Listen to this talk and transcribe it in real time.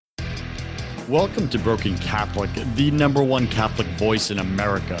Welcome to Broken Catholic, the #1 Catholic voice in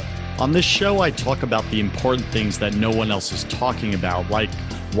America. On this show, I talk about the important things that no one else is talking about, like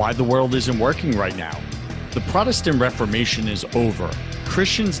why the world isn't working right now. The Protestant Reformation is over.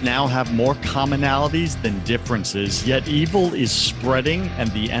 Christians now have more commonalities than differences, yet evil is spreading and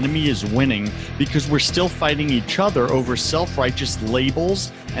the enemy is winning because we're still fighting each other over self-righteous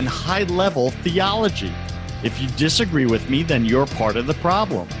labels and high-level theology. If you disagree with me, then you're part of the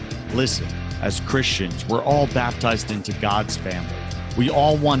problem. Listen, as Christians, we're all baptized into God's family. We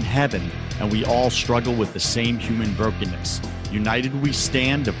all want heaven, and we all struggle with the same human brokenness. United we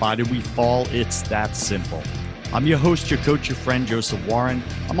stand, divided we fall. It's that simple. I'm your host, your coach, your friend, Joseph Warren.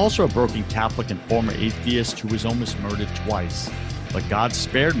 I'm also a broken Catholic and former atheist who was almost murdered twice. But God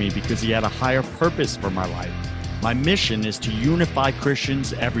spared me because he had a higher purpose for my life. My mission is to unify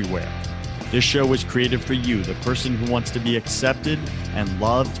Christians everywhere. This show was created for you, the person who wants to be accepted and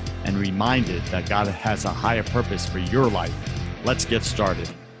loved and reminded that God has a higher purpose for your life. Let's get started.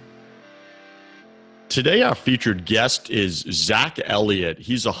 Today, our featured guest is Zach Elliott.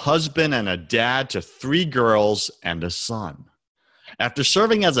 He's a husband and a dad to 3 girls and a son. After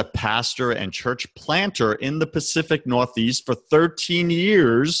serving as a pastor and church planter in the Pacific Northeast for 13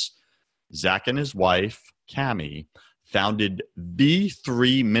 years, Zach and his wife, Cammie, founded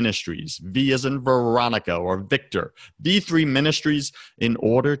V3 Ministries, V as in Veronica or Victor, V3 Ministries, in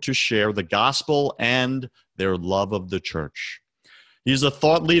order to share the gospel and their love of the church. He's a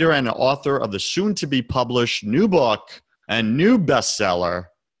thought leader and author of the soon-to-be-published new book and new bestseller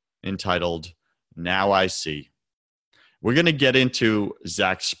entitled, Now I See. We're going to get into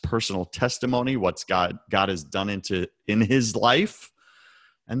Zach's personal testimony, what God has done in his life.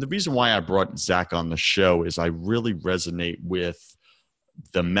 And the reason why I brought Zach on the show is I really resonate with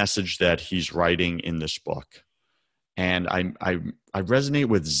the message that he's writing in this book. And I resonate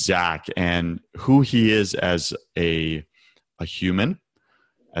with Zach and who he is as a human,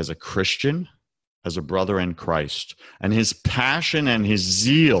 as a Christian, as a brother in Christ, and his passion and his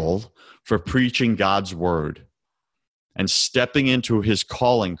zeal for preaching God's word and stepping into his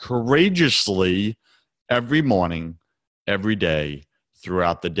calling courageously every morning, every day,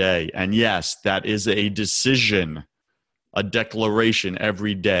 throughout the day. And yes, that is a decision, a declaration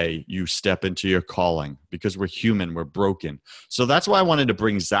every day you step into your calling, because we're human, we're broken. So that's why I wanted to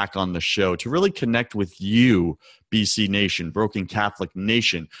bring Zach on the show, to really connect with you, BC Nation, Broken Catholic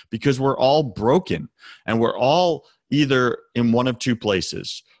Nation, because we're all broken and we're all either in one of two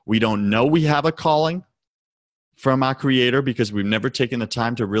places. We don't know we have a calling from our Creator because we've never taken the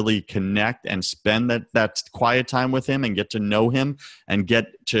time to really connect and spend that quiet time with him and get to know him and get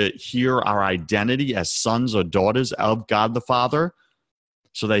to hear our identity as sons or daughters of God the Father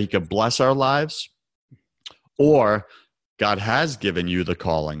so that he could bless our lives. Or God has given you the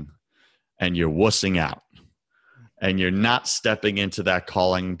calling and you're wussing out and you're not stepping into that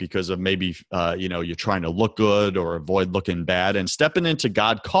calling because of maybe you're trying to look good or avoid looking bad. And stepping into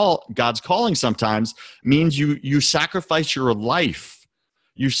God's calling sometimes means you sacrifice your life,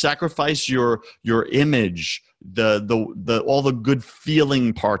 you sacrifice your image, the all the good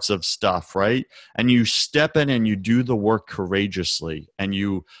feeling parts of stuff, right? And you step in and you do the work courageously and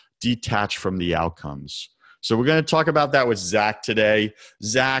you detach from the outcomes. So we're going to talk about that with Zach today.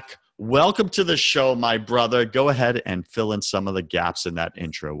 Zach, welcome to the show, my brother. Go ahead and fill in some of the gaps in that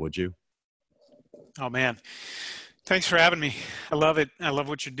intro, would you? Oh, man. Thanks for having me. I love it. I love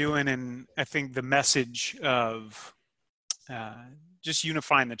what you're doing. And I think the message of just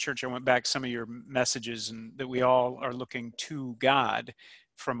unifying the church, I went back some of your messages and that we all are looking to God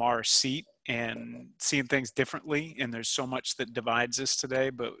from our seat and seeing things differently. And there's so much that divides us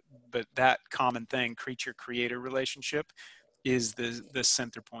today, but that common thing, creature-creator relationship, is the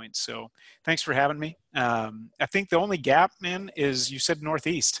center point. So thanks for having me. I think the only gap, man, is you said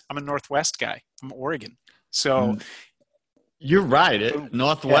Northeast. I'm a Northwest guy. I'm Oregon. So you're right.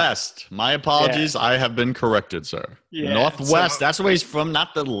 Northwest. Yeah. My apologies. Yeah. I have been corrected, sir. Yeah. Northwest. That's where he's from,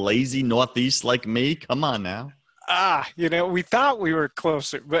 not the lazy Northeast like me. Come on now. We thought we were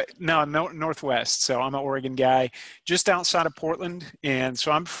closer, but no, Northwest. So I'm an Oregon guy just outside of Portland. And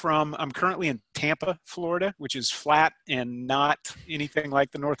so I'm currently in Tampa, Florida, which is flat and not anything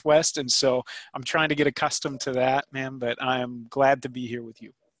like the Northwest. And so I'm trying to get accustomed to that, man, but I'm glad to be here with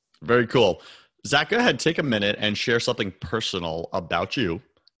you. Very cool. Zach, go ahead, take a minute and share something personal about you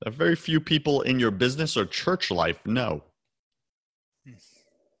that very few people in your business or church life know.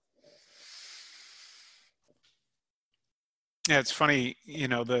 Yeah, it's funny,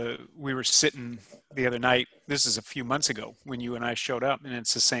 we were sitting the other night, this is a few months ago when you and I showed up, and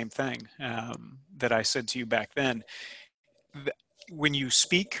it's the same thing that I said to you back then. when you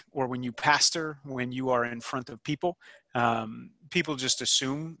speak or when you pastor, when you are in front of people, people just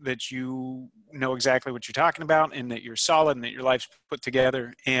assume that you know exactly what you're talking about and that you're solid and that your life's put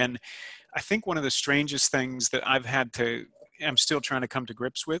together. And I think one of the strangest things that I'm still trying to come to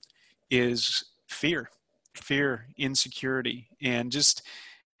grips with is fear, insecurity, and just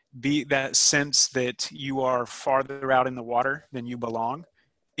be that sense that you are farther out in the water than you belong.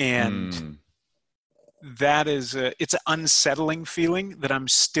 And Mm. that is it's an unsettling feeling that I'm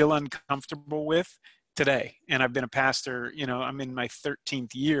still uncomfortable with today. And I've been a pastor, I'm in my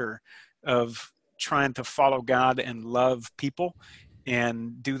 13th year of trying to follow God and love people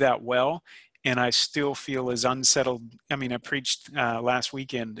and do that well. And I still feel as unsettled. I mean, I preached last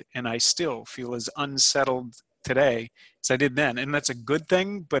weekend and I still feel as unsettled today as I did then. And that's a good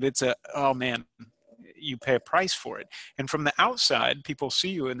thing, but oh man, you pay a price for it. And from the outside, people see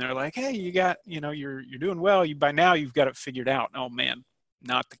you and they're like, hey, you're doing well. By now you've got it figured out. Oh man,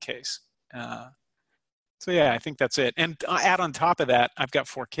 not the case. So yeah, I think that's it. And add on top of that, I've got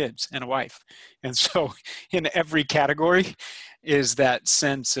 4 kids and a wife. And so in every category is that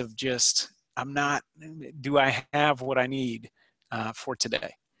sense of just, do I have what I need for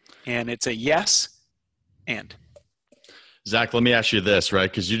today? And it's a yes and. Zach, let me ask you this, right?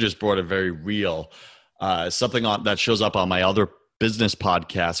 Because you just brought it very real. Something that shows up on my other business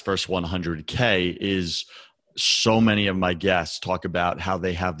podcast, First 100K, is so many of my guests talk about how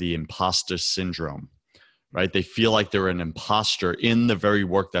they have the imposter syndrome, right? They feel like they're an imposter in the very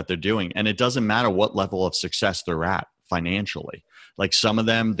work that they're doing. And it doesn't matter what level of success they're at financially. Like some of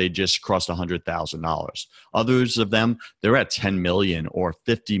them, they just crossed $100,000. Others of them, they're at 10 million or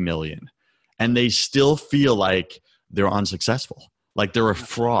 50 million. And they still feel like they're unsuccessful, like they're a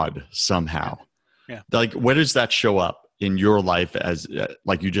fraud somehow. Yeah. Like, where does that show up in your life as,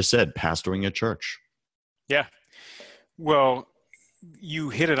 like you just said, pastoring a church? Yeah. Well, you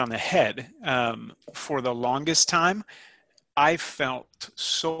hit it on the head. For the longest time, I felt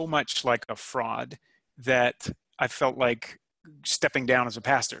so much like a fraud that I felt like stepping down as a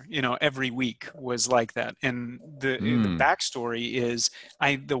pastor, every week was like that. And the backstory is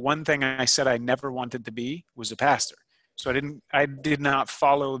the one thing I said I never wanted to be was a pastor. So I did not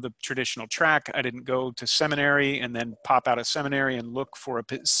follow the traditional track. I didn't go to seminary and then pop out of seminary and look for a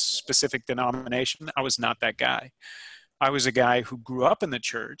specific denomination. I was not that guy. I was a guy who grew up in the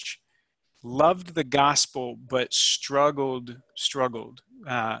church, loved the gospel, but struggled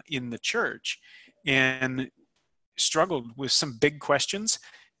in the church and struggled with some big questions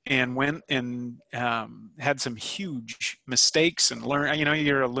and went and had some huge mistakes and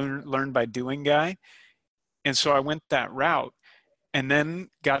you're a learn by doing guy. And so I went that route, and then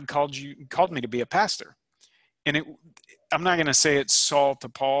God called me to be a pastor. And I'm not going to say it's Saul to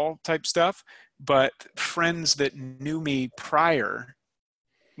Paul type stuff, but friends that knew me prior,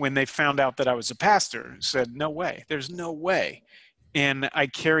 when they found out that I was a pastor, said, no way, there's no way. And I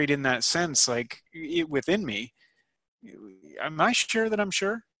carried in that sense, like within me, am I sure that I'm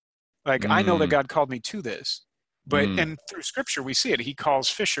sure? Like, I know that God called me to this. But and through scripture we see it. He calls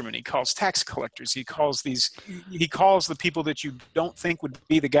fishermen, he calls tax collectors, he calls the people that you don't think would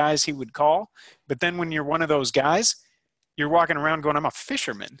be the guys he would call. But then when you're one of those guys, you're walking around going, I'm a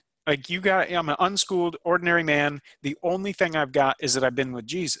fisherman. Like I'm an unschooled, ordinary man. The only thing I've got is that I've been with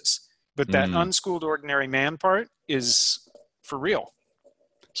Jesus. But that unschooled, ordinary man part is for real.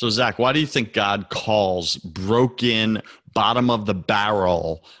 So Zach, why do you think God calls broken, bottom of the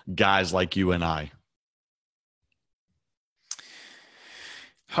barrel guys like you and I?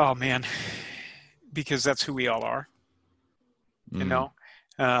 Oh man, because that's who we all are.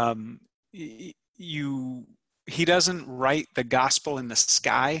 He doesn't write the gospel in the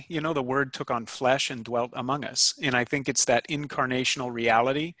sky. The word took on flesh and dwelt among us. And I think it's that incarnational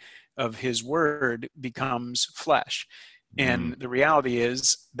reality of his word becomes flesh. And the reality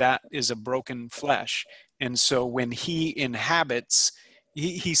is that is a broken flesh. And so when he inhabits,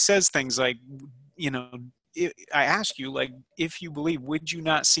 he says things like, I ask you, like, if you believe, would you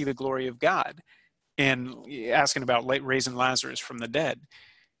not see the glory of God? And asking about raising Lazarus from the dead.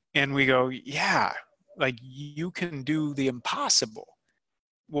 And we go, yeah, like you can do the impossible.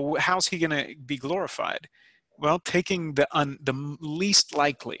 Well, how's he going to be glorified? Well, taking the least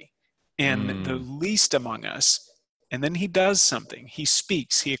likely and the least among us, and then he does something. He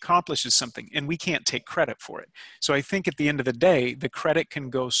speaks, he accomplishes something, and we can't take credit for it. So I think at the end of the day, the credit can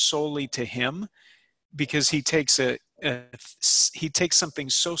go solely to him, because he takes something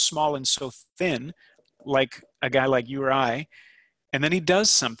so small and so thin, like a guy like you or I, and then he does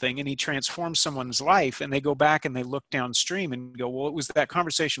something and he transforms someone's life, and they go back and they look downstream and go, well, it was that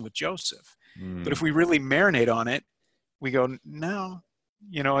conversation with Joseph. But if we really marinate on it, we go, no,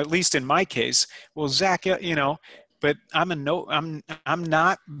 at least in my case, well, Zach, but I'm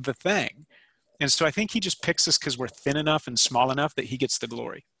not the thing. And so I think he just picks us because we're thin enough and small enough that he gets the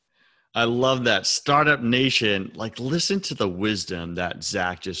glory. I love that. Startup Nation, like listen to the wisdom that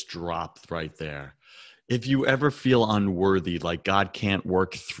Zach just dropped right there. If you ever feel unworthy, like God can't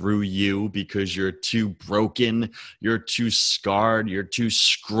work through you because you're too broken, you're too scarred, you're too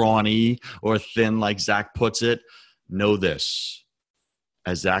scrawny or thin, like Zach puts it, know this.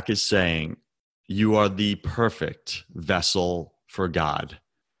 As Zach is saying, you are the perfect vessel for God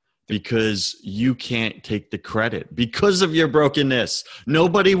because you can't take the credit because of your brokenness.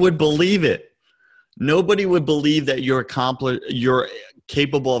 Nobody would believe it. Nobody would believe that you're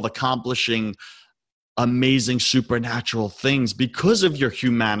capable of accomplishing amazing supernatural things because of your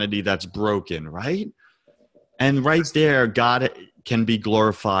humanity that's broken, right? And right there, God can be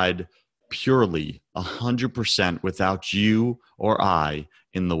glorified purely 100% without you or I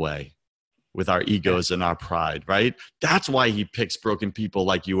in the way, with our egos and our pride, right? That's why he picks broken people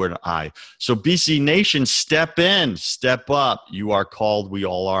like you and I. So BC Nation, step in, step up. You are called, we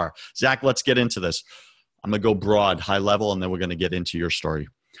all are. Zach, let's get into this. I'm going to go broad, high level, and then we're going to get into your story.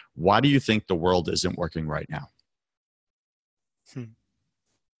 Why do you think the world isn't working right now?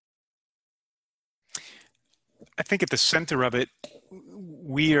 I think at the center of it,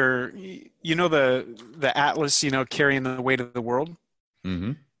 we are, the Atlas, carrying the weight of the world.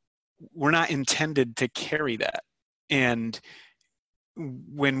 Mm-hmm. We're not intended to carry that. And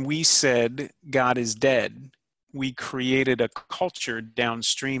when we said God is dead, we created a culture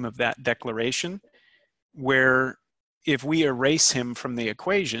downstream of that declaration where if we erase him from the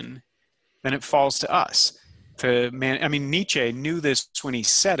equation, then it falls to us. Nietzsche knew this when he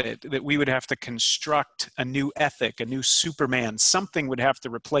said it, that we would have to construct a new ethic, a new Superman. Something would have to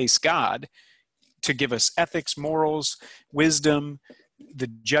replace God to give us ethics, morals, wisdom, the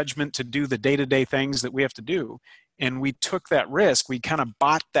judgment to do the day-to-day things that we have to do. And we took that risk. We kind of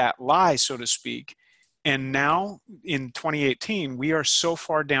bought that lie, so to speak. And now in 2018, we are so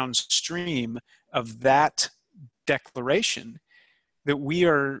far downstream of that declaration that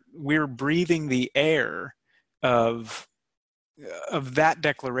we're breathing the air of that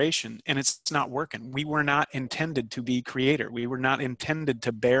declaration, and it's not working. We were not intended to be creator. We were not intended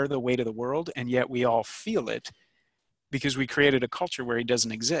to bear the weight of the world, and yet we all feel it because we created a culture where he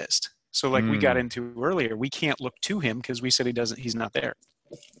doesn't exist. So like we got into earlier, we can't look to him because we said he's not there.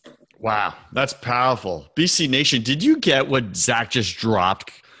 Wow, that's powerful. BC Nation, did you get what Zach just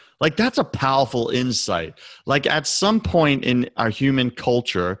dropped? Like, that's a powerful insight. Like, at some point in our human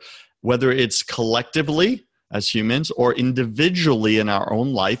culture, whether it's collectively as humans or individually in our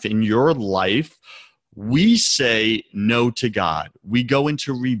own life, in your life, we say no to God. We go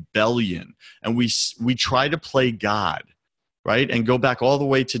into rebellion and we try to play God, right? And go back all the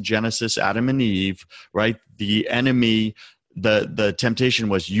way to Genesis, Adam and Eve, right? The enemy, the temptation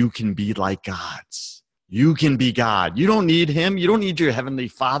was, you can be like gods. You can be God. You don't need him. You don't need your heavenly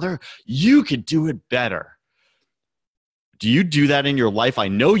Father. You could do it better. Do you do that in your life? I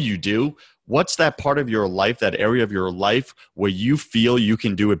know you do. What's that part of your life, that area of your life where you feel you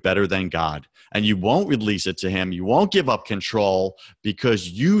can do it better than God? And you won't release it to him. You won't give up control because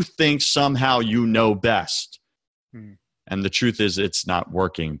you think somehow you know best. And the truth is it's not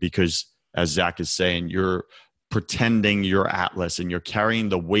working because, as Zach is saying, you're pretending you're Atlas and you're carrying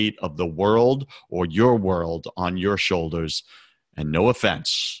the weight of the world or your world on your shoulders. And no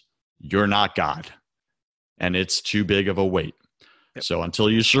offense, you're not God. And it's too big of a weight. Yep. So until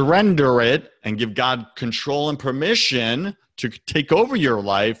you surrender it and give God control and permission to take over your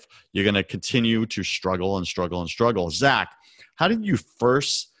life, you're going to continue to struggle and struggle and struggle. Zach, how did you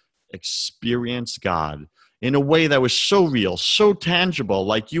first experience God in a way that was so real, so tangible,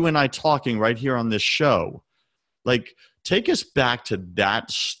 like you and I talking right here on this show? Like, take us back to that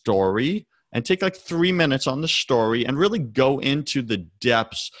story and take like 3 minutes on the story and really go into the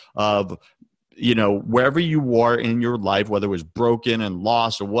depths of, wherever you were in your life, whether it was broken and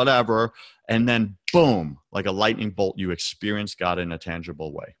lost or whatever, and then boom, like a lightning bolt, you experienced God in a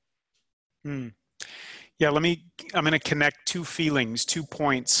tangible way. Yeah, I'm going to connect 2 feelings, 2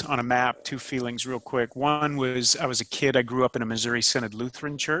 points on a map, 2 feelings real quick. One was I was a kid. I grew up in a Missouri Synod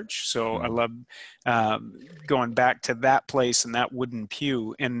Lutheran church. So I love going back to that place and that wooden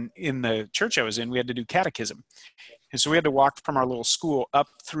pew. And in the church I was in, we had to do catechism. And so we had to walk from our little school up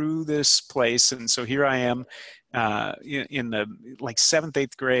through this place. And so here I am in the 7th,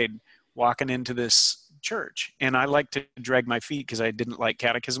 8th grade, walking into this church. And I like to drag my feet because I didn't like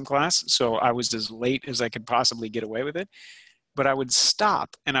catechism class. So I was as late as I could possibly get away with it. But I would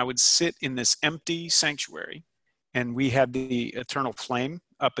stop and I would sit in this empty sanctuary and we had the eternal flame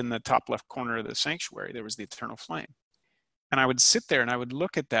up in the top left corner of the sanctuary. There was the eternal flame. And I would sit there and I would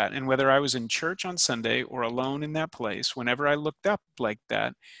look at that. And whether I was in church on Sunday or alone in that place, whenever I looked up like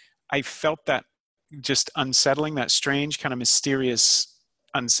that, I felt that just unsettling, that strange kind of mysterious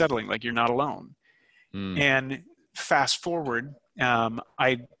unsettling, like you're not alone. Mm. And fast forward,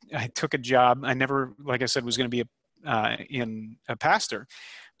 I took a job. I never, like I said, was going to be a pastor.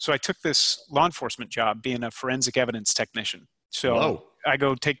 So I took this law enforcement job being a forensic evidence technician. So Whoa. I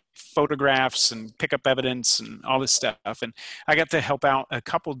go take photographs and pick up evidence and all this stuff. And I got to help out a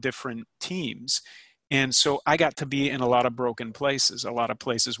couple different teams. And so I got to be in a lot of broken places, a lot of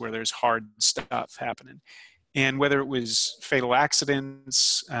places where there's hard stuff happening. And whether it was fatal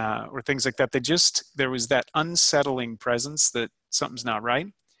accidents or things like that, there was that unsettling presence that something's not right.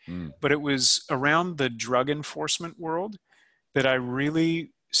 Mm. But it was around the drug enforcement world that I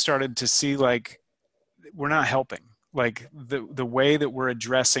really started to see, like, we're not helping. Like the way that we're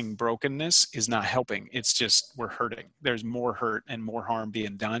addressing brokenness is not helping. It's just, we're hurting. There's more hurt and more harm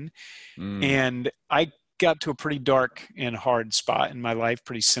being done. Mm. And I got to a pretty dark and hard spot in my life,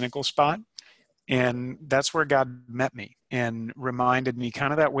 pretty cynical spot. And that's where God met me and reminded me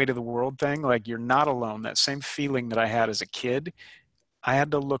kind of that weight of the world thing. Like, you're not alone. That same feeling that I had as a kid, I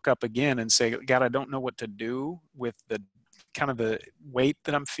had to look up again and say, God, I don't know what to do with the kind of the weight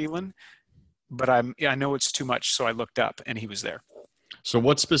that I'm feeling, but I know it's too much. So I looked up and he was there. So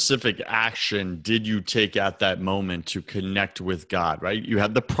what specific action did you take at that moment to connect with God, right? You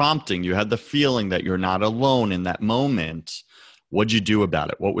had the prompting, you had the feeling that you're not alone in that moment. What'd you do about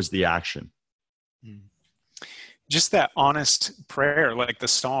it? What was the action? Just that honest prayer, like the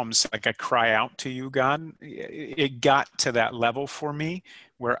Psalms, like, I cry out to you, God. It got to that level for me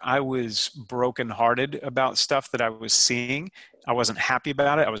where I was brokenhearted about stuff that I was seeing. I wasn't happy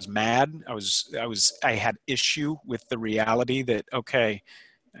about it. I was mad. I had issue with the reality that, okay,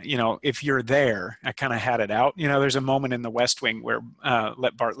 if you're there, I kind of had it out. There's a moment in the West Wing where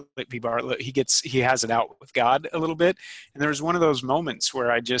let Bartlett be Bartlett. He has it out with God a little bit. And there was one of those moments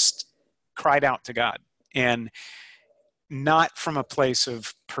where I just cried out to God, and not from a place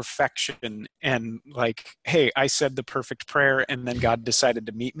of perfection and like, hey, I said the perfect prayer and then God decided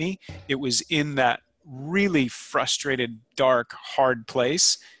to meet me. It was in that really frustrated, dark, hard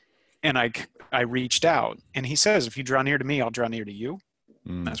place. And I reached out, and he says, if you draw near to me, I'll draw near to you.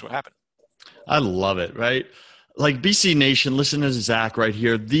 Mm. That's what happened. I love it, right? Like, BC Nation, listen to Zach right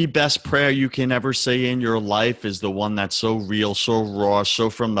here. The best prayer you can ever say in your life is the one that's so real, so raw, so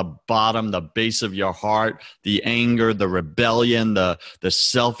from the bottom, the base of your heart, the anger, the rebellion, the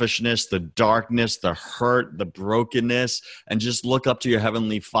selfishness, the darkness, the hurt, the brokenness, and just look up to your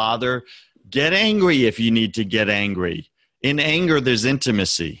Heavenly Father. Get angry if you need to get angry. In anger, there's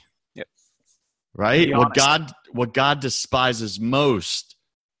intimacy. Yep. Right? What God despises most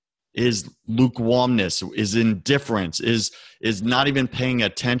is lukewarmness, is indifference, is not even paying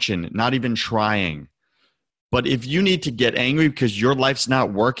attention, not even trying. But if you need to get angry because your life's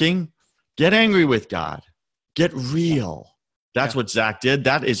not working, get angry with God. Get real. That's what Zach did.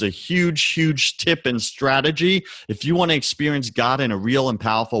 That is a huge, huge tip and strategy. If you want to experience God in a real and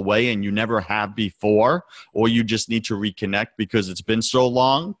powerful way and you never have before, or you just need to reconnect because it's been so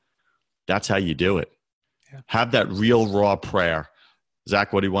long, that's how you do it. Yeah. Have that real, raw prayer.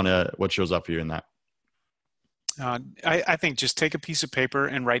 Zach, what shows up for you in that? I think just take a piece of paper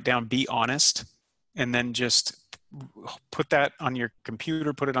and write down, be honest, and then just put that on your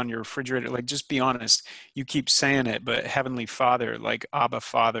computer, put it on your refrigerator. Like, just be honest. You keep saying it, but Heavenly Father, like Abba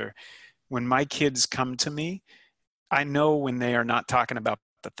Father, when my kids come to me, I know when they are not talking about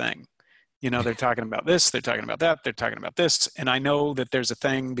the thing. They're talking about this, they're talking about that, they're talking about this. And I know that there's a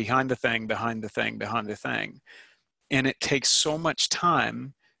thing behind the thing, behind the thing, behind the thing. And it takes so much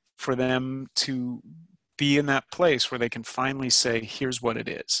time for them to be in that place where they can finally say, here's what it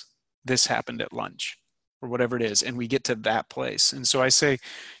is. This happened at lunch, or whatever it is. And we get to that place. And so I say,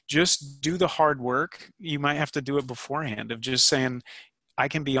 just do the hard work. You might have to do it beforehand, of just saying, I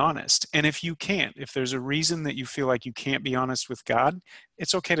can be honest. And if you can't, if there's a reason that you feel like you can't be honest with God,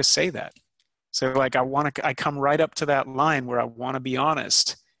 it's okay to say that. So like, I come right up to that line where I want to be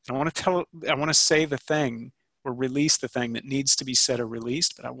honest. I want to say the thing or release the thing that needs to be said or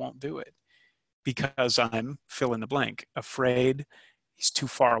released, but I won't do it because I'm fill in the blank, afraid, he's too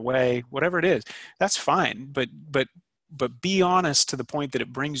far away, whatever it is. That's fine, but be honest to the point that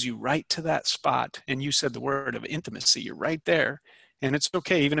it brings you right to that spot. And you said the word of intimacy, you're right there. And it's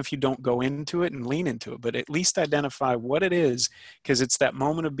okay, even if you don't go into it and lean into it, but at least identify what it is, because it's that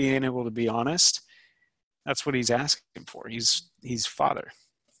moment of being able to be honest. That's what he's asking for. He's Father.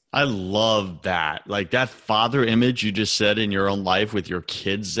 I love that. Like that father image you just said in your own life with your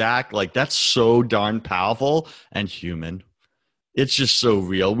kids, Zach, like that's so darn powerful and human. It's just so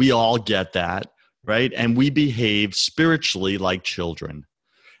real. We all get that, right? And we behave spiritually like children.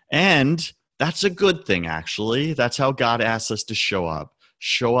 And that's a good thing, actually. That's how God asks us to show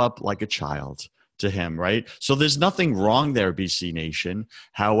up like a child to Him, right? So there's nothing wrong there, BC Nation.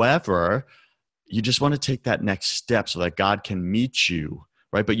 However, you just want to take that next step so that God can meet you,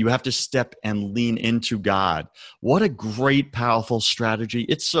 right? But you have to step and lean into God. What a great, powerful strategy.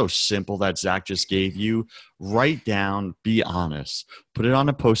 It's so simple that Zach just gave you. Write down, be honest. Put it on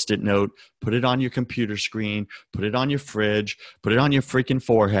a Post-it note, put it on your computer screen, put it on your fridge, put it on your freaking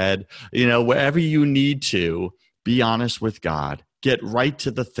forehead, wherever you need to. Be honest with God. Get right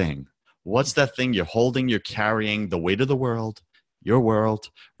to the thing. What's that thing you're holding, you're carrying, the weight of the world, your world,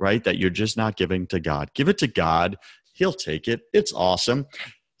 right? That you're just not giving to God. Give it to God. He'll take it. It's awesome.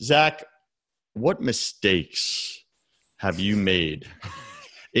 Zach, what mistakes have you made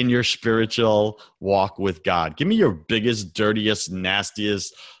in your spiritual walk with God? Give me your biggest, dirtiest,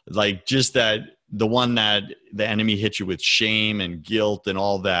 nastiest, like just the one that the enemy hit you with shame and guilt and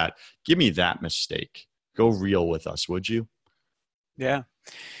all that. Give me that mistake. Go real with us, would you? Yeah.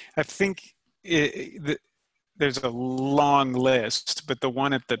 I think there's a long list, but the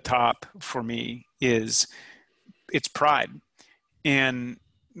one at the top for me is it's pride. And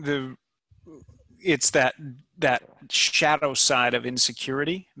it's that shadow side of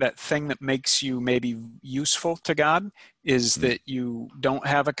insecurity, that thing that makes you maybe useful to God, is that you don't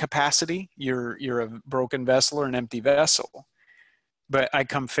have a capacity. You're a broken vessel or an empty vessel. But I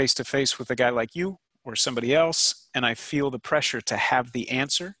come face to face with a guy like you or somebody else, and I feel the pressure to have the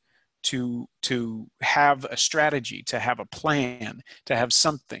answer, to have a strategy, to have a plan, to have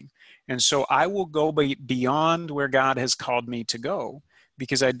something. And so I will go beyond where God has called me to go,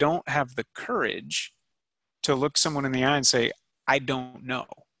 because I don't have the courage to look someone in the eye and say, I don't know.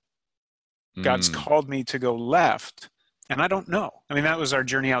 God's called me to go left, and I don't know. I mean, that was our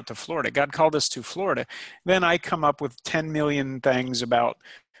journey out to Florida. God called us to Florida. Then I come up with 10 million things about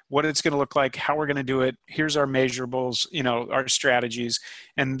what it's going to look like, how we're going to do it. Here's our measurables, our strategies.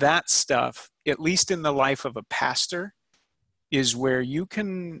 And that stuff, at least in the life of a pastor, is where you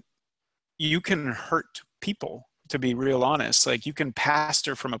can hurt people, to be real honest. Like, you can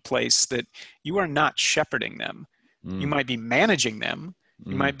pastor from a place that you are not shepherding them. You might be managing them.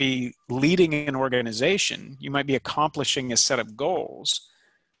 You might be leading an organization. You might be accomplishing a set of goals.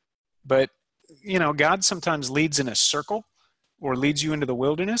 But, God sometimes leads in a circle or leads you into the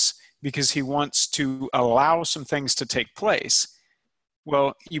wilderness because He wants to allow some things to take place.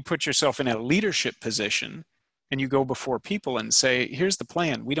 Well, you put yourself in a leadership position and you go before people and say, here's the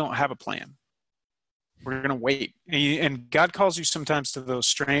plan. We don't have a plan. We're going to wait. And God calls you sometimes to those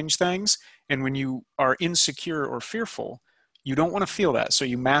strange things. And when you are insecure or fearful, you don't want to feel that. So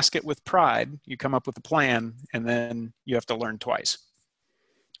you mask it with pride. You come up with a plan, and then you have to learn twice.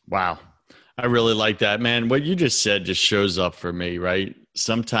 Wow. I really like that, man. What you just said just shows up for me, right?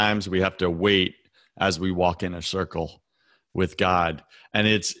 Sometimes we have to wait as we walk in a circle with God, and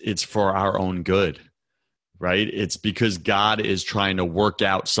it's for our own good, right? It's because God is trying to work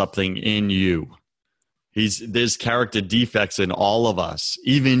out something in you. There's character defects in all of us,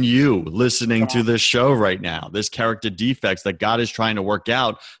 even you listening to this show right now. There's character defects that God is trying to work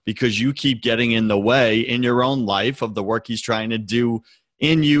out because you keep getting in the way in your own life of the work He's trying to do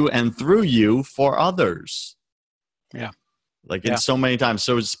in you and through you for others. Yeah. Like in so many times.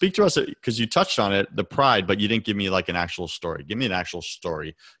 So speak to us, because you touched on it, the pride, but you didn't give me like an actual story. Give me an actual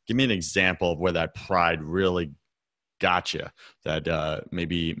story. Give me an example of where that pride really got you, that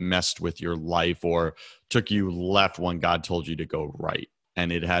maybe messed with your life or took you left when God told you to go right,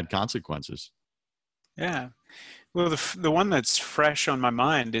 and it had consequences. Yeah. Well, the one that's fresh on my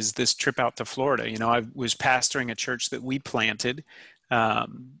mind is this trip out to Florida. I was pastoring a church that we planted,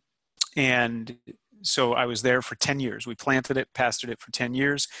 and so I was there for 10 years. We planted it, pastored it for 10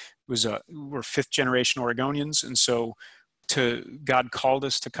 years. We're fifth generation Oregonians, and so God called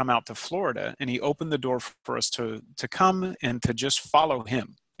us to come out to Florida, and He opened the door for us to come and to just follow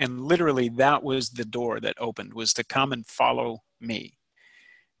Him. And literally that was the door that opened, was to come and follow me.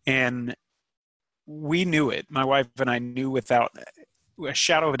 And we knew it. My wife and I knew without a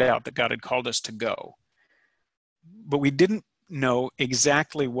shadow of a doubt that God had called us to go. But we didn't know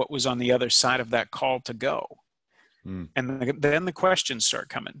exactly what was on the other side of that call to go. And then the questions start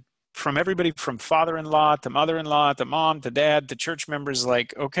coming from everybody, from father-in-law to mother-in-law to mom to dad to church members,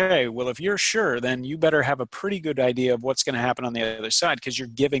 like, okay, well, if you're sure, then you better have a pretty good idea of what's going to happen on the other side, because you're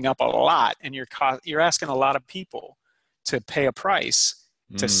giving up a lot and you're asking a lot of people to pay a price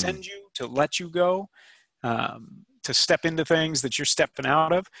to send you, to let you go, to step into things that you're stepping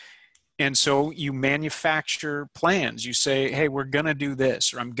out of. And so you manufacture plans. You say, hey, we're going to do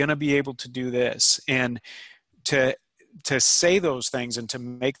this, or I'm going to be able to do this. And to say those things and to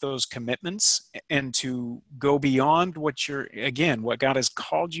make those commitments and to go beyond what God has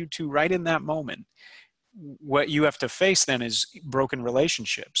called you to right in that moment. What you have to face then is broken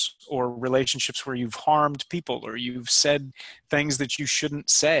relationships, or relationships where you've harmed people, or you've said things that you shouldn't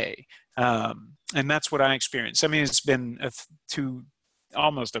say. And that's what I experienced. I mean, it's been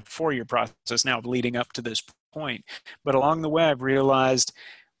almost a 4-year process now of leading up to this point. But along the way, I've realized,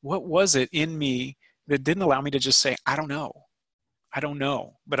 what was it in me that didn't allow me to just say, I don't know.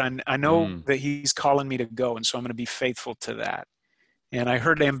 But I know that he's calling me to go. And so I'm going to be faithful to that. And I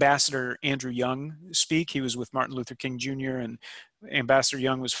heard Ambassador Andrew Young speak. He was with Martin Luther King Jr. and Ambassador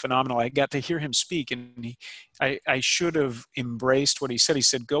Young was phenomenal. I got to hear him speak, and I should have embraced what he said. He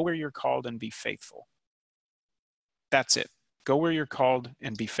said, go where you're called and be faithful. That's it. Go where you're called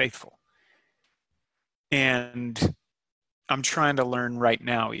and be faithful. And I'm trying to learn right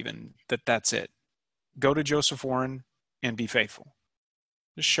now even that's it. Go to Joseph Warren and be faithful.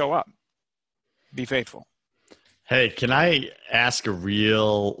 Just show up. Be faithful. Hey, can I ask a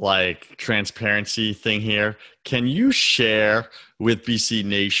real transparency thing here? Can you share with BC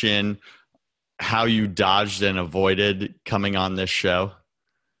Nation how you dodged and avoided coming on this show?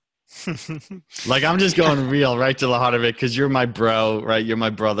 I'm just going real right to the heart of it, because you're my bro, right? You're my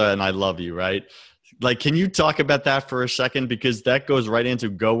brother and I love you, right? Can you talk about that for a second? Because that goes right into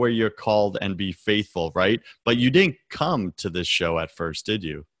go where you're called and be faithful, right? But you didn't come to this show at first, did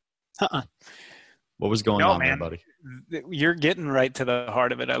you? What was going on there, buddy? You're getting right to the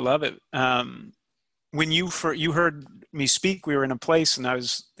heart of it. I love it. When you heard me speak, we were in a place and I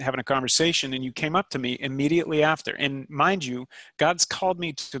was having a conversation, and you came up to me immediately after. And mind you, God's called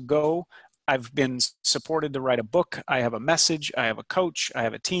me to go. I've been supported to write a book. I have a message. I have a coach. I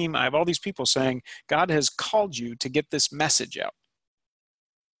have a team. I have all these people saying, God has called you to get this message out.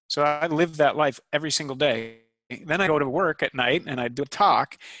 So I live that life every single day. Then I go to work at night and I do a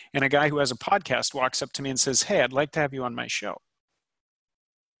talk, and a guy who has a podcast walks up to me and says, hey, I'd like to have you on my show.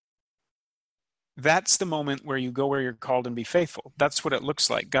 That's the moment where you go where you're called and be faithful. That's what it looks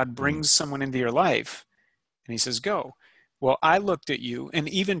like. God brings someone into your life and he says, go. Well, I looked at you, and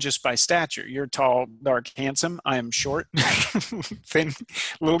even just by stature, you're tall, dark, handsome. I am short, thin,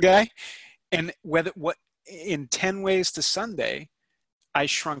 little guy. And in 10 ways to Sunday, I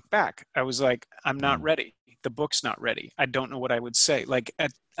shrunk back. I was like, I'm not ready. The book's not ready. I don't know what I would say.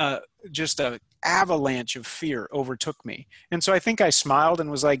 Just an avalanche of fear overtook me. And so I think I smiled and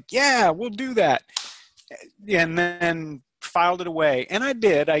was like, yeah, we'll do that. And then filed it away. And I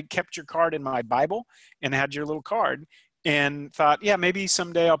did. I kept your card in my Bible and had your little card and thought, yeah, maybe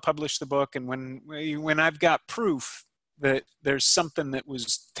someday I'll publish the book. And when I've got proof that there's something that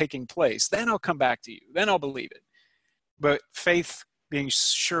was taking place, then I'll come back to you. Then I'll believe it. But faith, being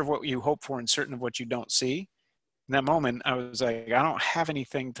sure of what you hope for and certain of what you don't see. In that moment, I was like, I don't have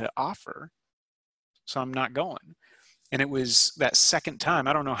anything to offer, so I'm not going. And it was that second time,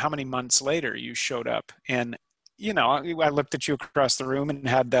 I don't know how many months later, you showed up. And, I looked at you across the room and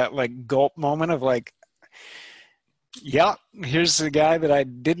had that gulp moment of yeah, here's the guy that I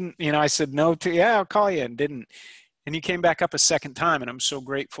didn't, I said no to, yeah, I'll call you, and didn't. And you came back up a second time, and I'm so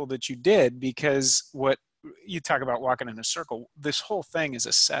grateful that you did, because what you talk about walking in a circle, this whole thing is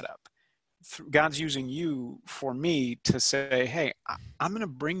a setup. God's using you for me to say, hey, I'm going to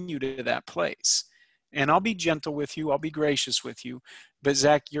bring you to that place, and I'll be gentle with you. I'll be gracious with you. But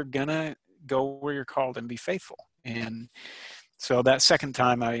Zach, you're going to go where you're called and be faithful. And so that second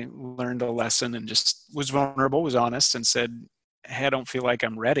time I learned a lesson and just was vulnerable, was honest, and said, hey, I don't feel like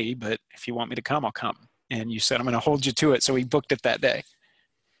I'm ready, but if you want me to come, I'll come. And you said, I'm going to hold you to it. So we booked it that day.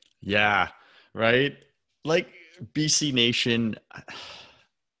 Yeah. Right. BC Nation,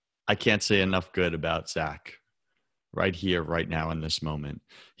 I can't say enough good about Zach right here, right now in this moment.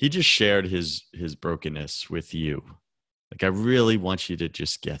 He just shared his brokenness with you. I really want you to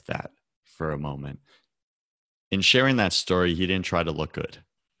just get that for a moment. In sharing that story, he didn't try to look good,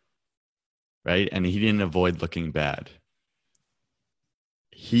 right? And he didn't avoid looking bad.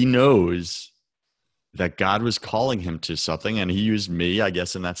 He knows that God was calling him to something, and he used me, I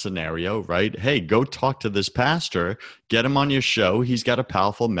guess, in that scenario, right? Hey, go talk to this pastor, get him on your show. He's got a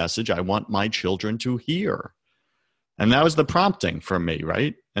powerful message I want my children to hear. And that was the prompting for me,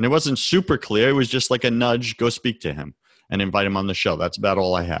 right? And it wasn't super clear. It was just like a nudge, go speak to him and invite him on the show. That's about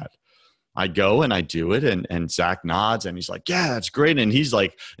all I had. I go and I do it, and Zach nods and he's like, yeah, that's great. And he's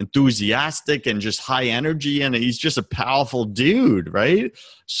like enthusiastic and just high energy, and he's just a powerful dude, right?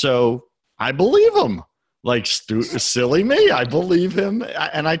 So I believe him. Like, silly me, I believe him,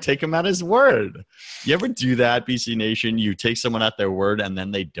 and I take him at his word. You ever do that, BC Nation? You take someone at their word and then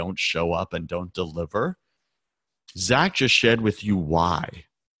they don't show up and don't deliver? Zach just shared with you why.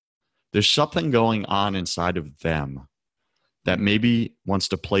 There's something going on inside of them that maybe wants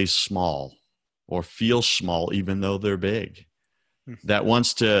to play small or feel small even though they're big, that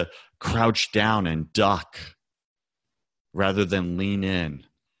wants to crouch down and duck rather than lean in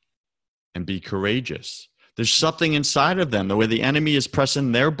and be courageous. There's something inside of them, the way the enemy is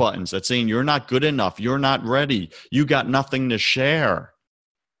pressing their buttons that's saying, you're not good enough, you're not ready, you got nothing to share.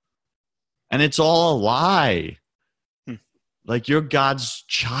 And it's all a lie. Like, you're God's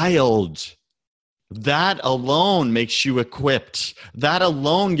child. That alone makes you equipped. That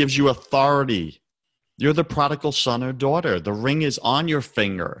alone gives you authority. You're the prodigal son or daughter. The ring is on your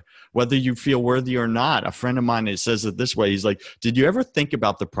finger, whether you feel worthy or not. A friend of mine says it this way. He's like, did you ever think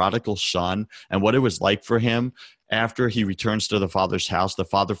about the prodigal son and what it was like for him after he returns to the father's house? The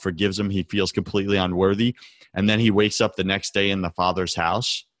father forgives him. He feels completely unworthy. And then he wakes up the next day in the father's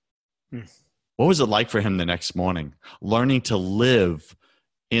house. What was it like for him the next morning? Learning to live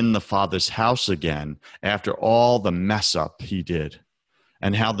in the father's house again after all the mess up he did,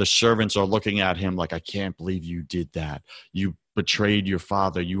 and how the servants are looking at him like, I can't believe you did that. You betrayed your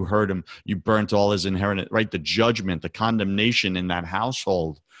father. You hurt him. You burnt all his inheritance, right? The judgment, the condemnation in that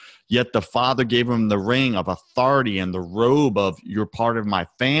household. Yet the father gave him the ring of authority and the robe of, you're part of my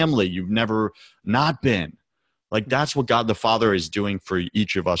family. You've never not been. Like, that's what God the Father is doing for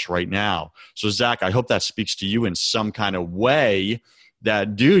each of us right now. So Zach, I hope that speaks to you in some kind of way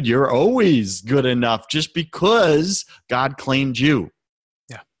that, dude, you're always good enough just because God claimed you.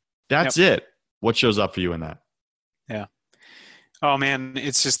 Yeah. That's it. What shows up for you in that? Yeah. Oh man,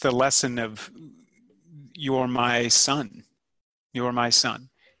 it's just the lesson of, you're my son. You're my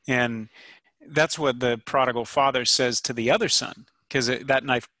son. And that's what the prodigal father says to the other son, because that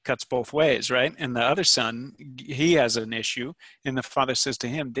knife cuts both ways, right? And the other son, he has an issue, and the father says to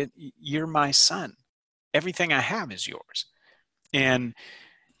him, you're my son. Everything I have is yours. And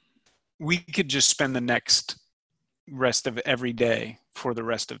we could just spend the next rest of every day for the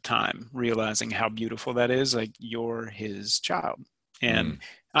rest of time realizing how beautiful that is. Like, you're his child. And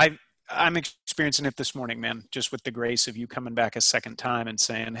I'm experiencing it this morning, man, just with the grace of you coming back a second time and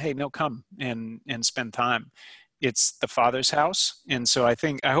saying, hey, no, come and spend time. It's the Father's house. And so I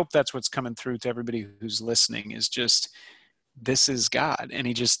hope that's what's coming through to everybody who's listening, is just, this is God. And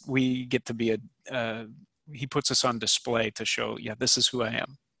we get to be he puts us on display to show, yeah, this is who I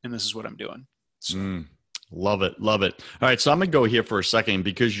am and this is what I'm doing. So. Love it. Love it. All right. So I'm going to go here for a second,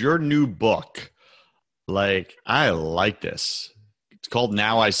 because your new book, like, I like this. It's called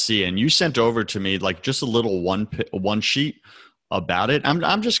Now I See. And you sent over to me like just a little one sheet about it.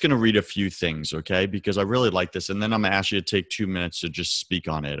 I'm just going to read a few things, okay? Because I really like this. And then I'm going to ask you to take 2 minutes to just speak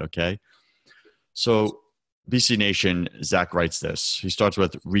on it, okay? So BC Nation, Zach writes this. He starts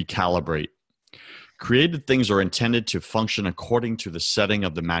with recalibrate. Created things are intended to function according to the setting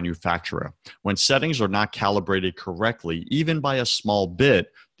of the manufacturer. When settings are not calibrated correctly, even by a small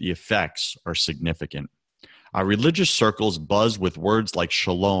bit, the effects are significant. Our religious circles buzz with words like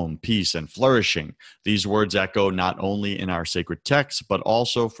shalom, peace, and flourishing. These words echo not only in our sacred texts, but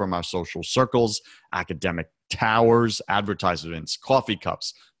also from our social circles, academic towers, advertisements, coffee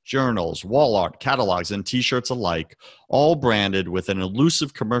cups, journals, wall art, catalogs, and t-shirts alike, all branded with an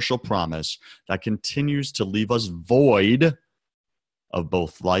elusive commercial promise that continues to leave us void of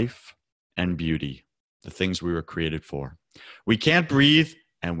both life and beauty, the things we were created for. We can't breathe,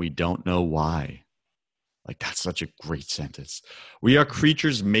 and we don't know why. Like, that's such a great sentence. We are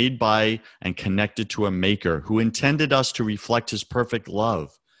creatures made by and connected to a maker who intended us to reflect his perfect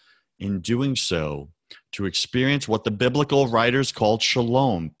love. In doing so, to experience what the biblical writers called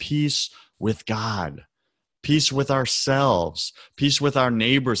shalom, peace with God, peace with ourselves, peace with our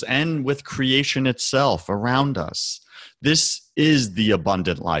neighbors, and with creation itself around us. This is the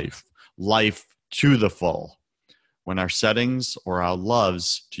abundant life, life to the full. When our settings or our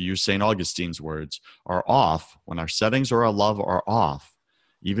loves, to use St. Augustine's words, are off, when our settings or our love are off,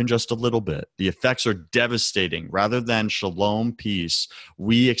 even just a little bit, the effects are devastating. Rather than shalom, peace,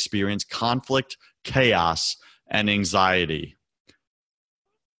 we experience conflict, chaos, and anxiety.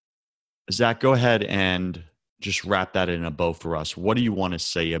 Zach, go ahead and just wrap that in a bow for us. What do you want to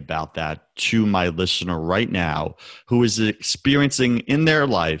say about that to my listener right now who is experiencing in their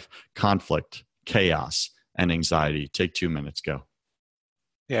life conflict, chaos, and anxiety? Take 2 minutes. Go.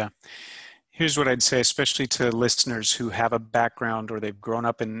 Yeah. Here's what I'd say, especially to listeners who have a background or they've grown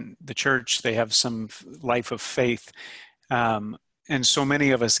up in the church, they have some life of faith. Um, and so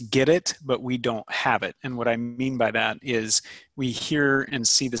many of us get it, but we don't have it. And what I mean by that is we hear and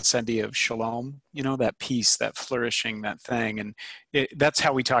see this idea of shalom, that peace, that flourishing, that thing. And that's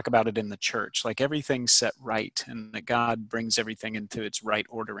how we talk about it in the church, like everything's set right and that God brings everything into its right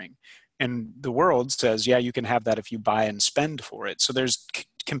ordering. And the world says, yeah, you can have that if you buy and spend for it. So there's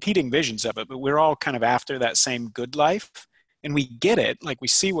competing visions of it, but we're all kind of after that same good life. And we get it, like we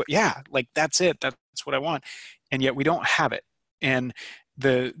see like that's it, that's what I want. And yet we don't have it. And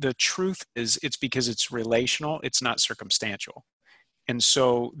the truth is it's because it's relational, it's not circumstantial. And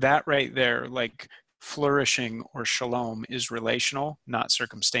so that right there, like flourishing or shalom is relational, not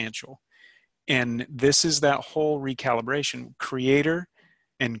circumstantial. And this is that whole recalibration, creator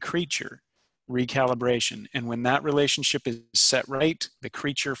and creature recalibration. And when that relationship is set right, the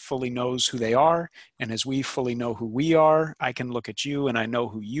creature fully knows who they are. And as we fully know who we are, I can look at you and I know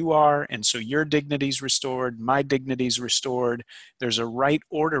who you are. And so your dignity is restored, my dignity is restored. There's a right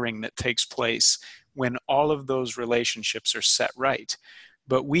ordering that takes place when all of those relationships are set right.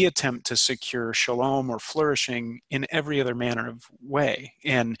 But we attempt to secure shalom or flourishing in every other manner of way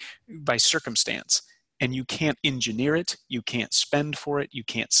and by circumstance. And you can't engineer it, you can't spend for it, you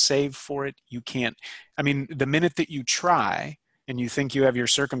can't save for it, the minute that you try and you think you have your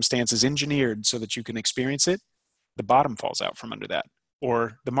circumstances engineered so that you can experience it, the bottom falls out from under that,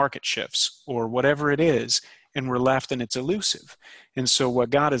 or the market shifts, or whatever it is, and we're left and it's elusive. And so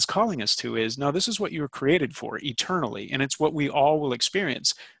what God is calling us to is, no, this is what you were created for eternally, and it's what we all will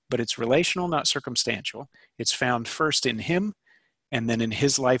experience, but it's relational, not circumstantial. It's found first in Him, and then in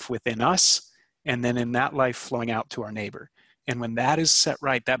His life within us, and then in that life flowing out to our neighbor. And when that is set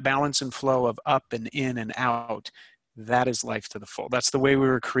right, that balance and flow of up and in and out, that is life to the full. That's the way we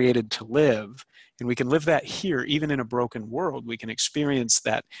were created to live. And we can live that here, even in a broken world. We can experience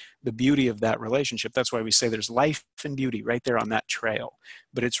that, the beauty of that relationship. That's why we say there's life and beauty right there on that trail.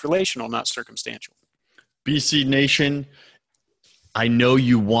 But it's relational, not circumstantial. BC Nation, I know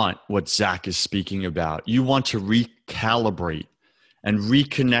you want what Zach is speaking about. You want to recalibrate and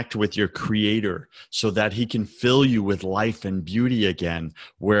reconnect with your creator so that he can fill you with life and beauty again,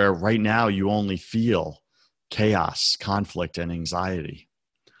 where right now you only feel chaos, conflict, and anxiety.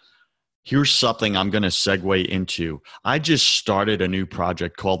 Here's something I'm going to segue into. I just started a new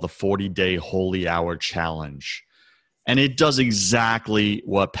project called the 40-Day Holy Hour Challenge, and it does exactly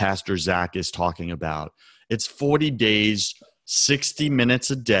what Pastor Zach is talking about. It's 40 days, 60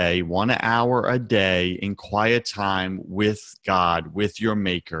 minutes a day, 1 hour a day in quiet time with God, with your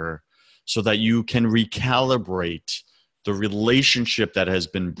maker, so that you can recalibrate the relationship that has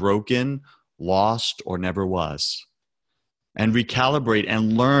been broken, lost, or never was. And recalibrate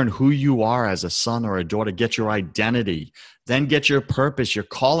and learn who you are as a son or a daughter. Get your identity, then get your purpose, your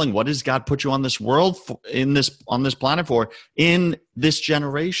calling. What does God put you on this world for, on this planet for, in this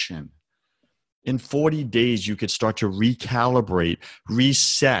generation? In 40 days, you could start to recalibrate,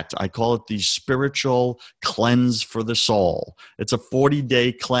 reset. I call it the spiritual cleanse for the soul. It's a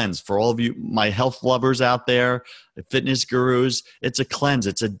 40-day cleanse for all of you, my health lovers out there, the fitness gurus. It's a cleanse.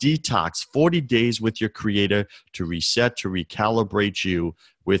 It's a detox. 40 days with your creator to reset, to recalibrate you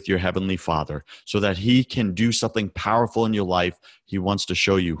with your heavenly Father so that he can do something powerful in your life. He wants to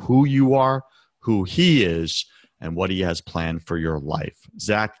show you who you are, who he is, and what he has planned for your life.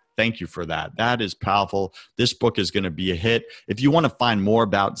 Zach, thank you for that. That is powerful. This book is going to be a hit. If you want to find more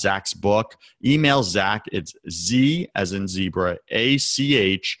about Zach's book, email Zach. It's Z as in zebra,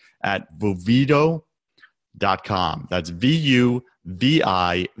 ACH at vuvido.com. That's VUVIVO.com.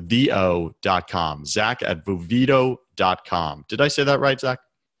 Zach at vuvido.com. Did I say that right, Zach?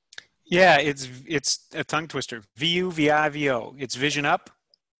 Yeah, it's a tongue twister. VUVIVO. It's vision up,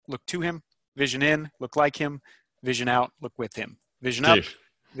 look to him. Vision in, look like him. Vision out, look with him. Vision up,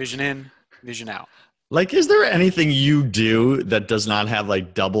 vision in, vision out. Like, is there anything you do that does not have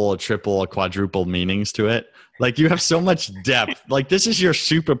like double or triple or quadruple meanings to it? Like, you have so much depth. Like, this is your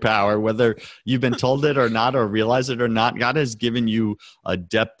superpower, whether you've been told it or not, or realize it or not. God has given you a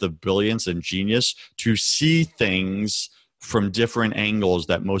depth of brilliance and genius to see things from different angles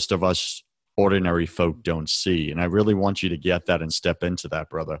that most of us ordinary folk don't see. And I really want you to get that and step into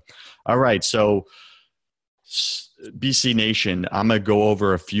that, brother. All right. So BC Nation, I'm going to go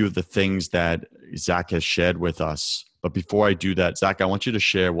over a few of the things that Zach has shared with us. But before I do that, Zach, I want you to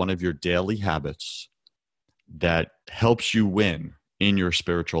share one of your daily habits that helps you win in your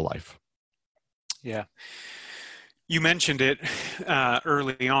spiritual life. Yeah. You mentioned it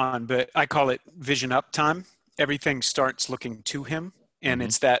early on, but I call it vision up time. Everything starts looking to him. And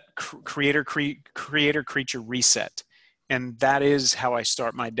it's that creator creature reset. And that is how I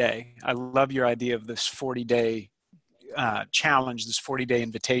start my day. I love your idea of this 40-day challenge, this 40-day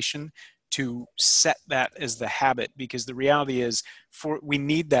invitation to set that as the habit, because the reality is we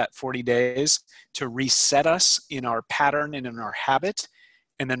need that 40 days to reset us in our pattern and in our habit.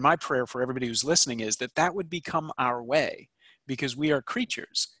 And then my prayer for everybody who's listening is that that would become our way, because we are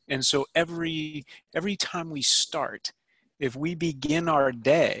creatures. And so every time we start, if we begin our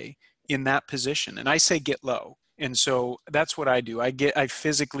day in that position, and I say get low. And so that's what I do. I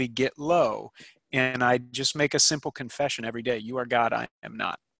physically get low, and I just make a simple confession every day. You are God, I am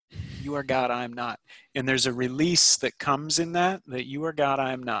not. You are God, I am not. And there's a release that comes in that you are God,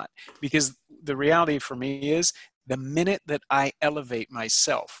 I am not. Because the reality for me is the minute that I elevate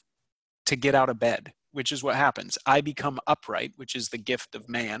myself to get out of bed, which is what happens, I become upright, which is the gift of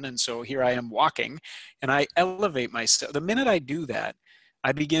man. And so here I am walking, and I elevate myself. The minute I do that,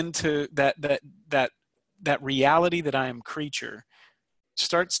 I begin to, that reality that I am creature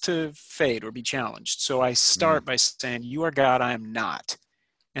starts to fade or be challenged. So I start by saying, you are God, I am not.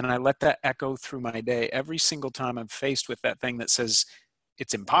 And I let that echo through my day every single time I'm faced with that thing that says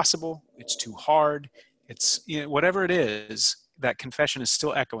it's impossible, it's too hard, it's, whatever it is, that confession is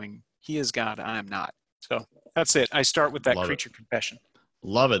still echoing. He is God, I am not. So that's it. I start with that creature confession.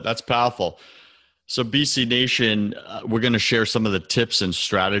 Love it. That's powerful. So BC Nation, we're going to share some of the tips and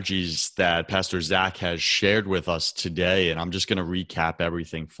strategies that Pastor Zach has shared with us today. And I'm just going to recap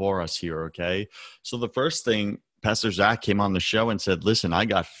everything for us here. Okay. So the first thing, Pastor Zach came on the show and said, listen, I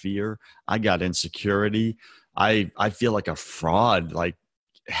got fear. I got insecurity. I feel like a fraud, like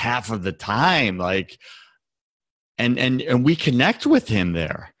half of the time, like, and we connect with him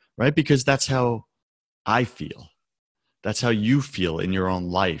there, right? Because that's how I feel. That's how you feel in your own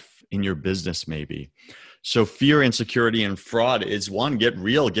life, in your business, maybe. So fear, insecurity, and fraud is one. Get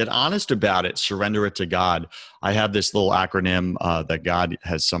real, get honest about it, surrender it to God. I have this little acronym that God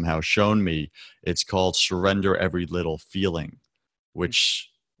has somehow shown me. It's called surrender every little feeling,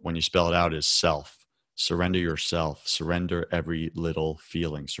 which when you spell it out is self. Surrender yourself, surrender every little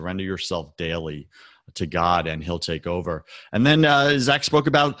feeling, surrender yourself daily to God, and he'll take over. And then Zach spoke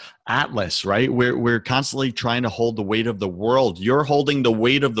about Atlas, right? We're constantly trying to hold the weight of the world. You're holding the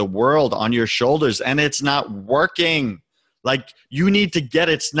weight of the world on your shoulders, and it's not working. Like, you need to get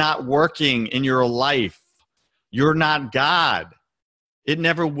it's not working in your life. You're not God. It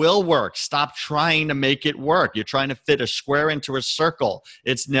never will work. Stop trying to make it work. You're trying to fit a square into a circle.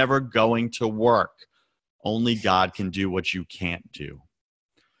 It's never going to work. Only God can do what you can't do.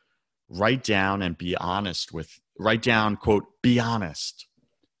 Write down and be honest write down, quote, be honest,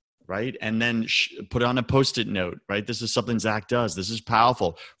 right? And then put on a Post-it note, right? This is something Zach does. This is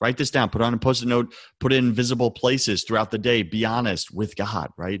powerful. Write this down, put on a Post-it note, put it in visible places throughout the day. Be honest with God,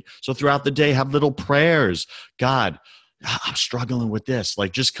 right? So throughout the day, have little prayers. God, I'm struggling with this.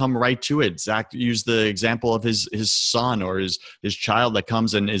 Like, just come right to it. Zach used the example of his son or his child that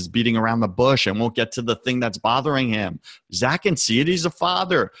comes and is beating around the bush and won't get to the thing that's bothering him. Zach can see it. He's a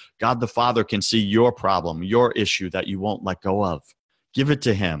father. God the Father can see your problem, your issue that you won't let go of. Give it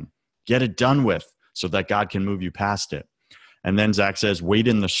to him. Get it done with so that God can move you past it. And then Zach says, wait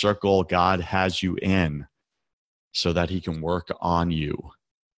in the circle God has you in so that he can work on you.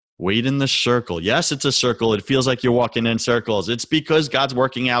 Wait in the circle. Yes, it's a circle. It feels like you're walking in circles. It's because God's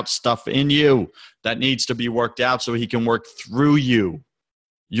working out stuff in you that needs to be worked out so he can work through you.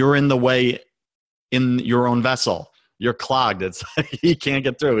 You're in the way in your own vessel. You're clogged. He can't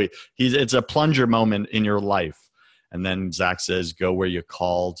get through. It's a plunger moment in your life. And then Zach says, go where you're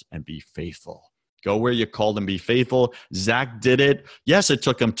called and be faithful. Go where you're called and be faithful. Zach did it. Yes, it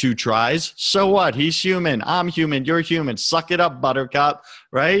took him 2 tries. So what? He's human. I'm human. You're human. Suck it up, Buttercup,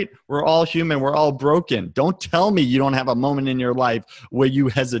 right? We're all human. We're all broken. Don't tell me you don't have a moment in your life where you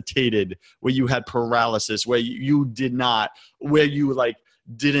hesitated, where you had paralysis, where you did not, where you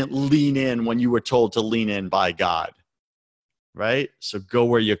didn't lean in when you were told to lean in by God, right? So go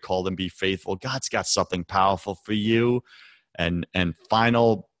where you're called and be faithful. God's got something powerful for you. And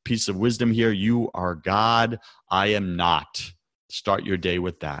final piece of wisdom here, you are God, I am not. Start your day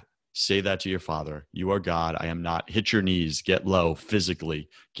with that. Say that to your Father. You are God, I am not. Hit your knees, get low, physically,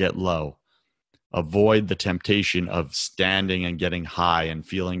 get low. Avoid the temptation of standing and getting high and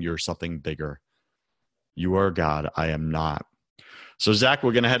feeling you're something bigger. You are God, I am not. So Zach,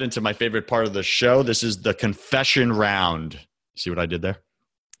 we're going to head into my favorite part of the show. This is the confession round. See what I did there?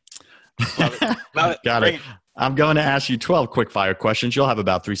 Love it. Love it. Got Great. it. I'm going to ask you 12 quick fire questions. You'll have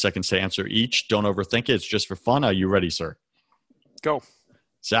about 3 seconds to answer each. Don't overthink it. It's just for fun. Are you ready, sir? Go.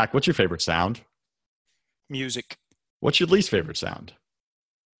 Zach, what's your favorite sound? Music. What's your least favorite sound?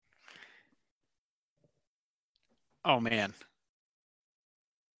 Oh man.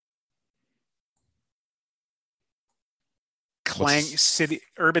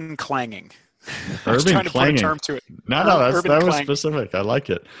 Urban clanging. I was Urban trying to put a clanging. term to it. No, no, Urban that was clang. specific. I like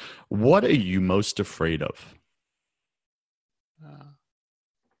it. What are you most afraid of? Uh,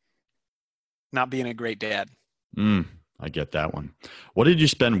 Not being a great dad. I get that one. What did you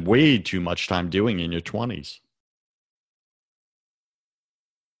spend way too much time doing in your 20s?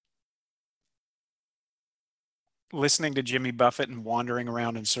 Listening to Jimmy Buffett and wandering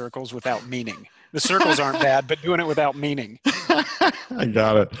around in circles without meaning. The circles aren't bad, but doing it without meaning. I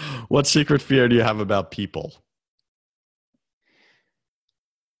got it. What secret fear do you have about people?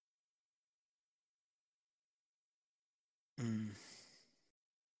 Mm.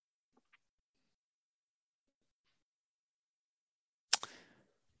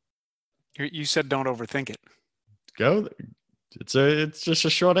 You said don't overthink it. Go. It's just a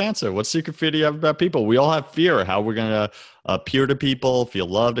short answer. What secret fear do you have about people? We all have fear. How we're gonna appear to people, feel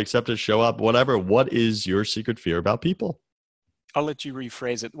loved, accepted, show up, whatever. What is your secret fear about people? I'll let you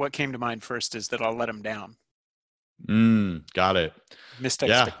rephrase it. What came to mind first is that I'll let them down. Got it. Missed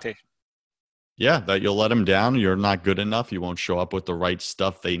Yeah. expectation. Yeah, that you'll let them down. You're not good enough. You won't show up with the right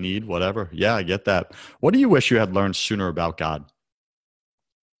stuff they need, whatever. Yeah, I get that. What do you wish you had learned sooner about God?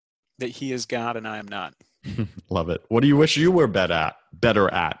 That he is God and I am not. Love it. What do you wish you were better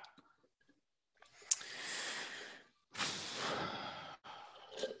at?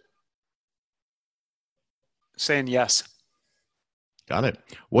 Saying yes. Got it.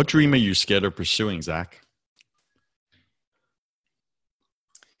 What dream are you scared of pursuing, Zach?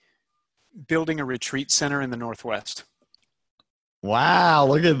 Building a retreat center in the Northwest. Wow,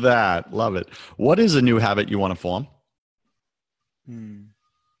 look at that. Love it. What is a new habit you want to form?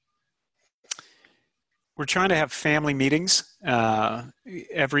 We're trying to have family meetings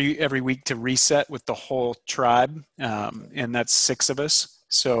every week to reset with the whole tribe, and that's 6 of us.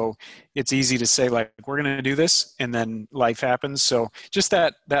 So it's easy to say like we're going to do this, and then life happens. So just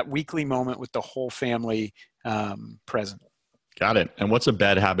that weekly moment with the whole family present. Got it. And what's a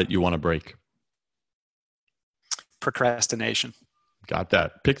bad habit you want to break? Procrastination. Got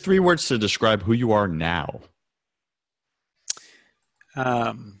that. Pick 3 words to describe who you are now.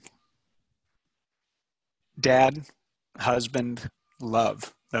 Dad, husband,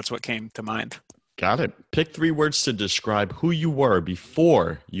 love. That's what came to mind. Got it. Pick 3 words to describe who you were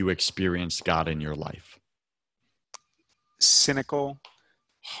before you experienced God in your life. Cynical,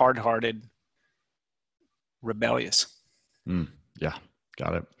 hard-hearted, rebellious. Yeah,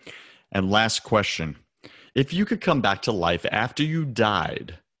 got it. And last question. If you could come back to life after you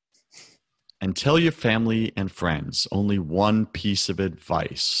died and tell your family and friends only one piece of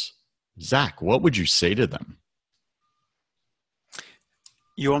advice, Zach, what would you say to them?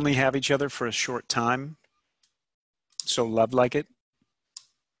 You only have each other for a short time, so love like it.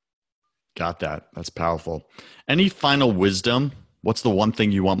 Got that. That's powerful. Any final wisdom? What's the one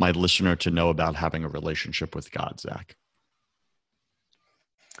thing you want my listener to know about having a relationship with God, Zach?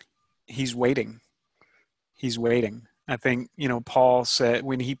 He's waiting. He's waiting. I think, Paul said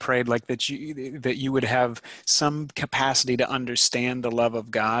when he prayed like that you would have some capacity to understand the love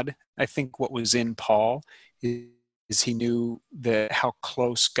of God. I think what was in Paul is he knew how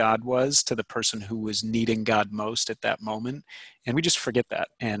close God was to the person who was needing God most at that moment. And we just forget that.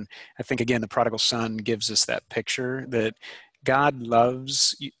 And I think, again, the prodigal son gives us that picture that God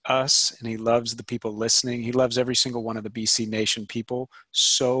loves us and he loves the people listening. He loves every single one of the BC Nation people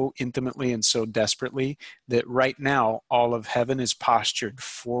so intimately and so desperately that right now all of heaven is postured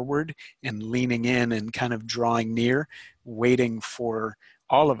forward and leaning in and kind of drawing near, waiting for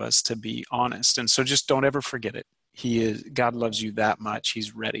all of us to be honest. And so just don't ever forget it. God loves you that much.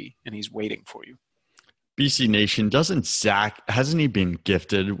 He's ready and he's waiting for you. BC Nation, hasn't he been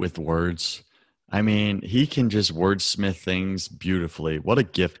gifted with words? I mean, he can just wordsmith things beautifully. What a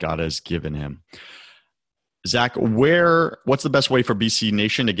gift God has given him. Zach, what's the best way for BC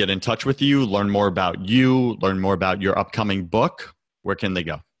Nation to get in touch with you, learn more about you, learn more about your upcoming book? Where can they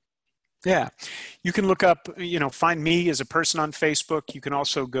go? Yeah, you can look up, find me as a person on Facebook. You can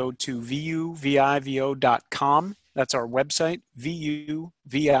also go to vuvivo.com. That's our website, vuvivo.com.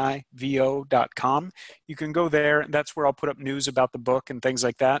 You can go there. That's where I'll put up news about the book and things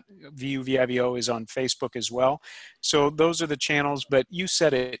like that. VUVIVO is on Facebook as well. So those are the channels, but you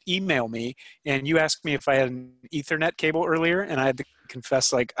said it. Email me, and you asked me if I had an Ethernet cable earlier, and I had to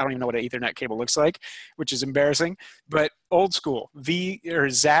confess, I don't even know what an Ethernet cable looks like, which is embarrassing, but old school,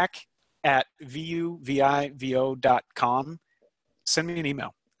 Zach at vuvivo.com. Send me an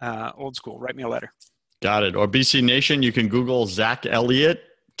email. Old school. Write me a letter. Got it. Or BC Nation, you can Google Zach Elliott,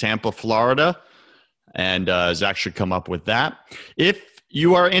 Tampa, Florida, And Zach should come up with that. If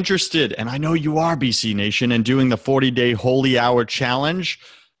you are interested, and I know you are, BC Nation, in doing the 40-day Holy Hour Challenge,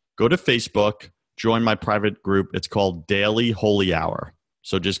 go to Facebook, join my private group. It's called Daily Holy Hour.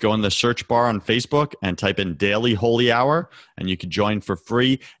 So just go in the search bar on Facebook and type in Daily Holy Hour, and you can join for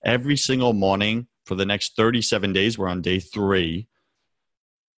free every single morning for the next 37 days. We're on day 3.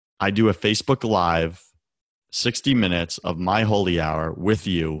 I do a Facebook Live, 60 minutes of my holy hour with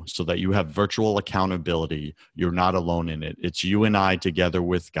you so that you have virtual accountability. You're not alone in it. It's you and I together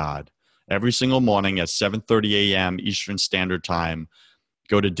with God. Every single morning at 7:30 a.m. Eastern Standard Time,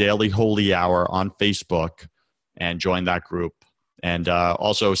 go to Daily Holy Hour on Facebook and join that group. And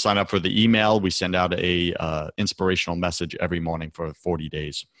also sign up for the email. We send out a inspirational message every morning for 40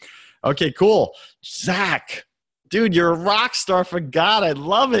 days. Okay, cool. Zach, dude, you're a rock star for God. I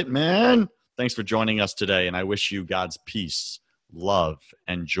love it, man. Thanks for joining us today, and I wish you God's peace, love,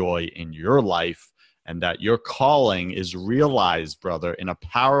 and joy in your life, and that your calling is realized, brother, in a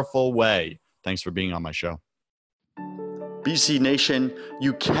powerful way. Thanks for being on my show. BC Nation,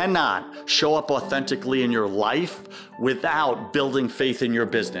 you cannot show up authentically in your life without building faith in your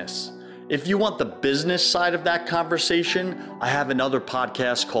business. If you want the business side of that conversation, I have another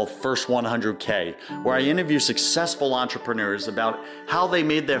podcast called First 100K, where I interview successful entrepreneurs about how they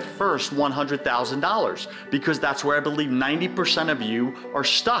made their first $100,000, because that's where I believe 90% of you are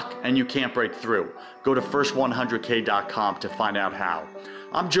stuck and you can't break through. Go to first100k.com to find out how.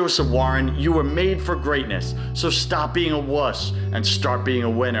 I'm Joseph Warren. You were made for greatness, so stop being a wuss and start being a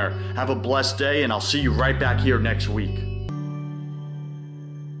winner. Have a blessed day, and I'll see you right back here next week.